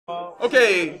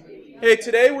Okay, hey,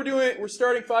 today we're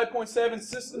starting 5.7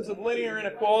 Systems of Linear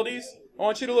Inequalities. I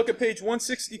want you to look at page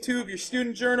 162 of your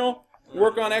student journal.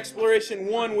 Work on exploration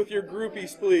 1 with your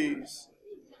groupies, please.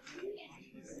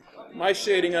 My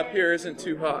shading up here isn't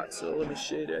too hot, so let me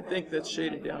shade it. I think that's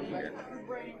shaded down here.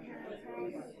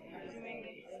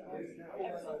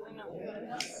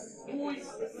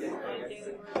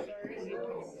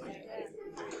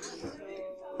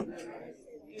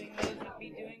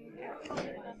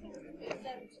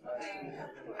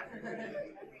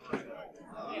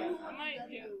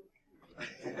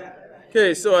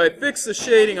 Okay, so I fixed the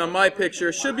shading on my picture.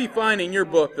 It should be fine in your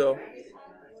book, though.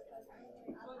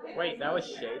 Wait, that was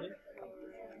shaded?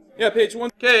 Yeah, page 1.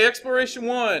 Okay, exploration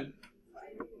 1.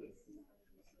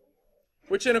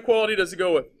 Which inequality does it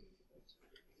go with?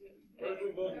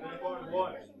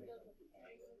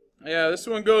 Yeah, this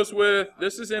one goes with,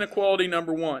 this is inequality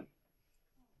number 1.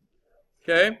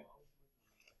 Okay?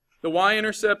 The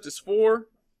y-intercept is 4.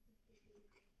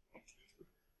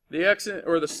 The x,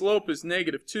 or the slope is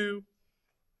 -2.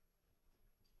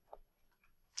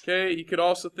 Okay, you could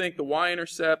also think the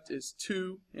y-intercept is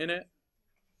 2 in it.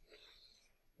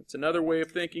 That's another way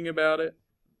of thinking about it.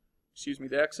 Excuse me,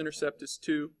 the x-intercept is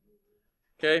 2.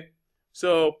 Okay,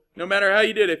 so no matter how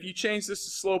you did it, if you change this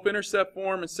to slope-intercept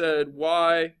form and said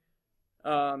y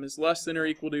is less than or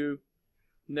equal to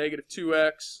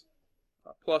 -2x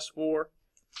plus 4,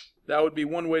 that would be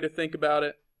one way to think about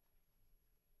it.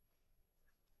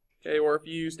 Okay, or if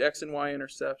you used x and y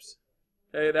intercepts.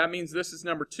 Okay, that means this is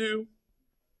number 2.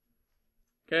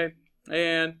 Okay,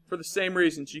 and for the same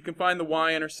reasons, you can find the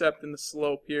y-intercept in the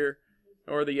slope here,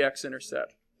 or the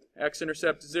x-intercept.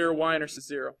 X-intercept is 0, y-intercept is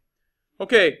 0.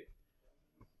 Okay,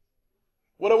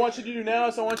 what I want you to do now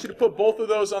is I want you to put both of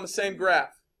those on the same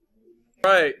graph.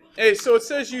 Right. Hey, so it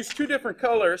says use 2 different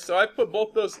colors, so I've put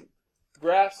both those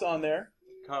graphs on there.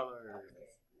 Color.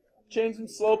 Change them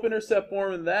slope-intercept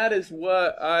form, and that is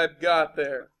what I've got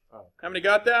there. Oh. How many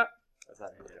got that?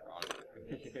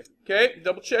 Okay,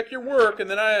 double check your work, and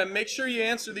then make sure you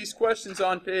answer these questions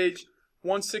on page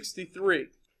 163.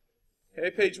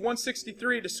 Okay, page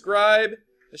 163, describe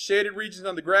the shaded regions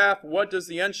on the graph. What does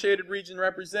the unshaded region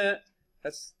represent?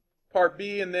 That's part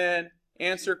B, and then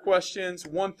answer questions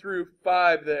 1 through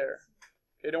 5 there.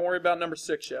 Okay, don't worry about number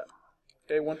 6 yet.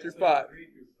 Okay, 1 through 5.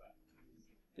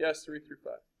 Yes, 3 through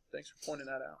 5. Thanks for pointing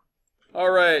that out.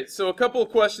 All right, so a couple of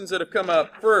questions that have come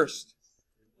up. First,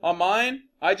 on mine,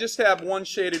 I just have one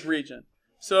shaded region.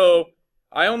 So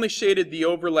I only shaded the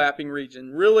overlapping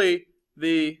region. Really,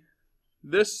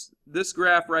 this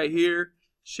graph right here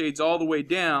shades all the way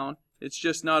down. It's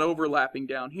just not overlapping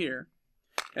down here.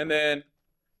 And then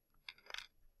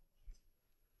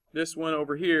this one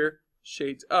over here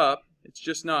shades up. It's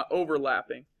just not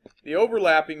overlapping. The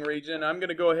overlapping region, I'm going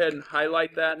to go ahead and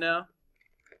highlight that now.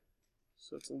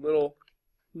 So it's a little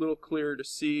clearer to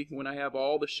see when I have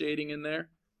all the shading in there.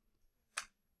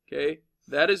 Okay,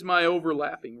 that is my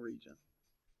overlapping region.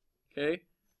 Okay,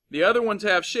 the other ones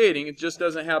have shading, it just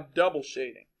doesn't have double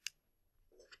shading.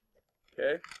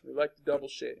 Okay, we like the double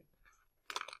shading.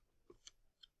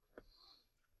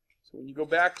 So when you go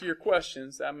back to your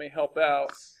questions, that may help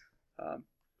out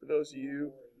for those of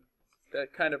you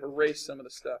that kind of erase some of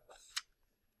the stuff.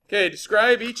 Okay,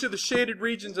 describe each of the shaded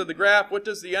regions of the graph. What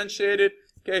does the unshaded?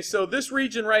 Okay, so this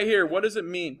region right here, what does it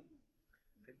mean?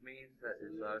 It means that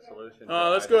there's not a solution.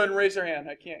 Let's go ahead and raise our hand.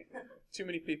 I can't. Too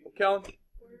many people. Kellen?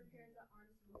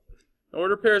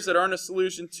 Order pairs that aren't a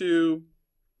solution to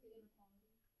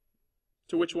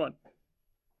which one?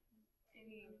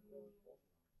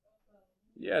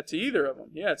 Yeah, to either of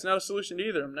them. Yeah, it's not a solution to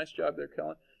either of them. Nice job there,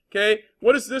 Kellen. Okay,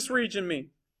 what does this region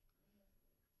mean?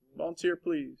 Volunteer,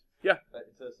 please. Yeah.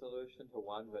 It's a solution to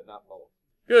one, but not both.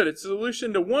 Good. It's a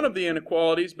solution to one of the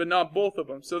inequalities, but not both of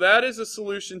them. So that is a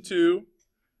solution to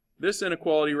this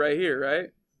inequality right here,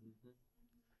 right?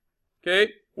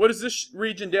 Okay. What does this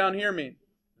region down here mean?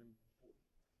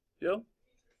 Jill?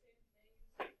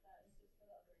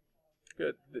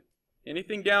 Good.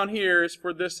 Anything down here is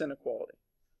for this inequality,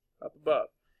 up above.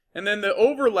 And then the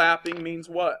overlapping means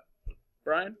what?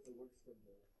 Brian?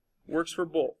 Works for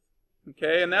both.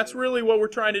 Okay, and that's really what we're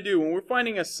trying to do. When we're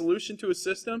finding a solution to a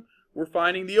system, we're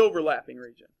finding the overlapping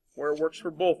region, where it works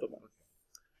for both of them.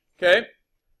 Okay,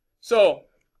 so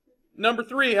number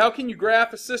 3, how can you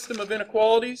graph a system of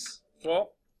inequalities?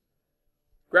 Well,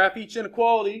 graph each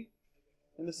inequality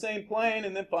in the same plane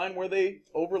and then find where they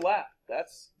overlap.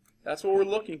 That's what we're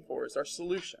looking for, is our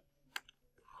solution.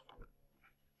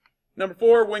 Number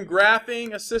 4, when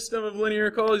graphing a system of linear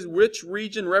inequalities, which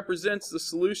region represents the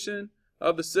solution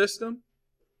of the system?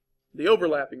 The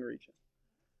overlapping region.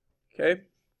 Okay?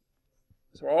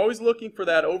 So we're always looking for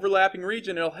that overlapping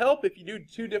region. It'll help if you do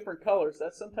two different colors.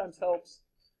 That sometimes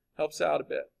helps out a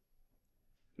bit.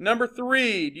 Number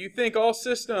 3, do you think all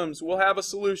systems will have a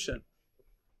solution?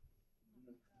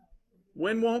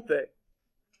 When won't they?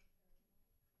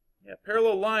 Yeah,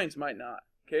 parallel lines might not.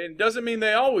 Okay, it doesn't mean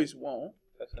they always won't.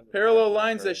 Parallel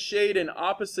lines that shade in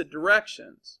opposite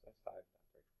directions.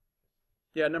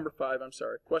 Yeah, number 5, I'm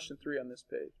sorry. Question 3 on this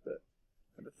page, but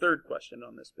the third question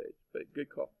on this page, but good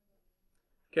call.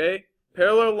 Okay,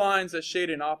 parallel lines that shade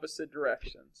in opposite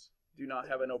directions do not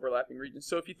have an overlapping region.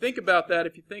 So if you think about that,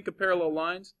 if you think of parallel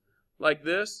lines like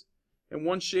this, and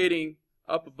one shading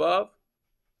up above,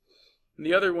 and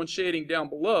the other one shading down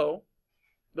below,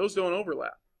 those don't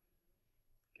overlap.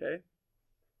 Okay?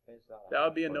 That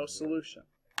would be a no solution.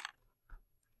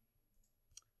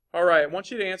 All right, I want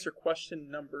you to answer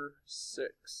question number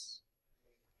 6.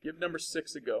 Give number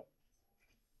 6 a go.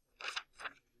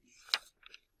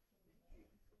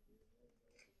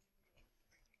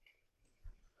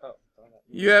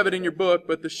 You have it in your book,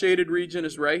 but the shaded region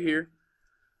is right here.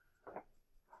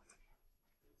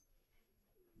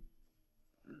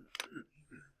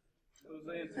 Those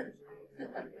answers.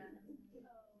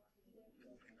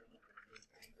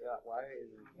 Yeah, why is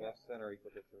less than or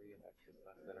equal to 3 and x is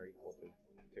less than or equal to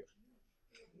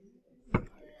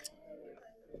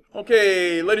 2?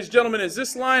 Okay, ladies and gentlemen, is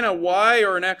this line a Y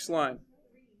or an X line?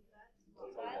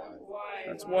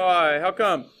 That's Y. How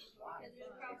come?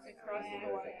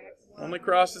 Only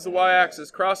crosses the Y-axis.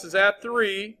 Crosses at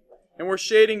 3, and we're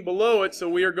shading below it, so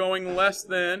we are going less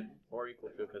than. Or equal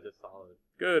to because it's solid.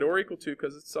 Good, or equal to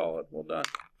because it's solid. Well done.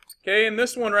 Okay, and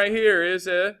this one right here is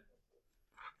a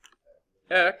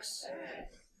X,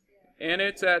 and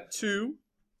it's at 2,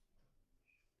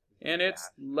 and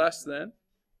it's less than,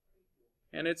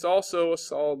 and it's also a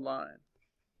solid line.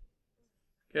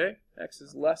 Okay, X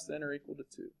is less than or equal to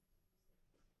 2.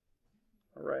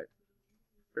 All right,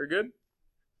 very good.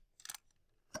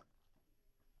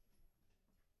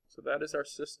 So that is our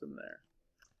system there.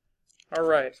 All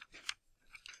right.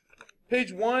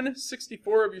 Page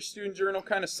 164 of your student journal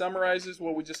kind of summarizes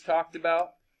what we just talked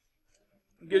about.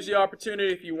 It gives you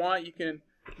opportunity, if you want, you can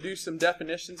do some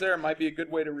definitions there. It might be a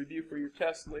good way to review for your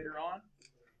test later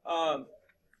on.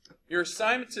 Your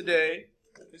assignment today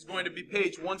is going to be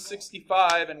page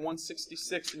 165 and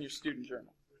 166 in your student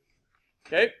journal.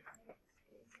 Okay?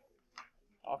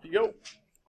 Off you go.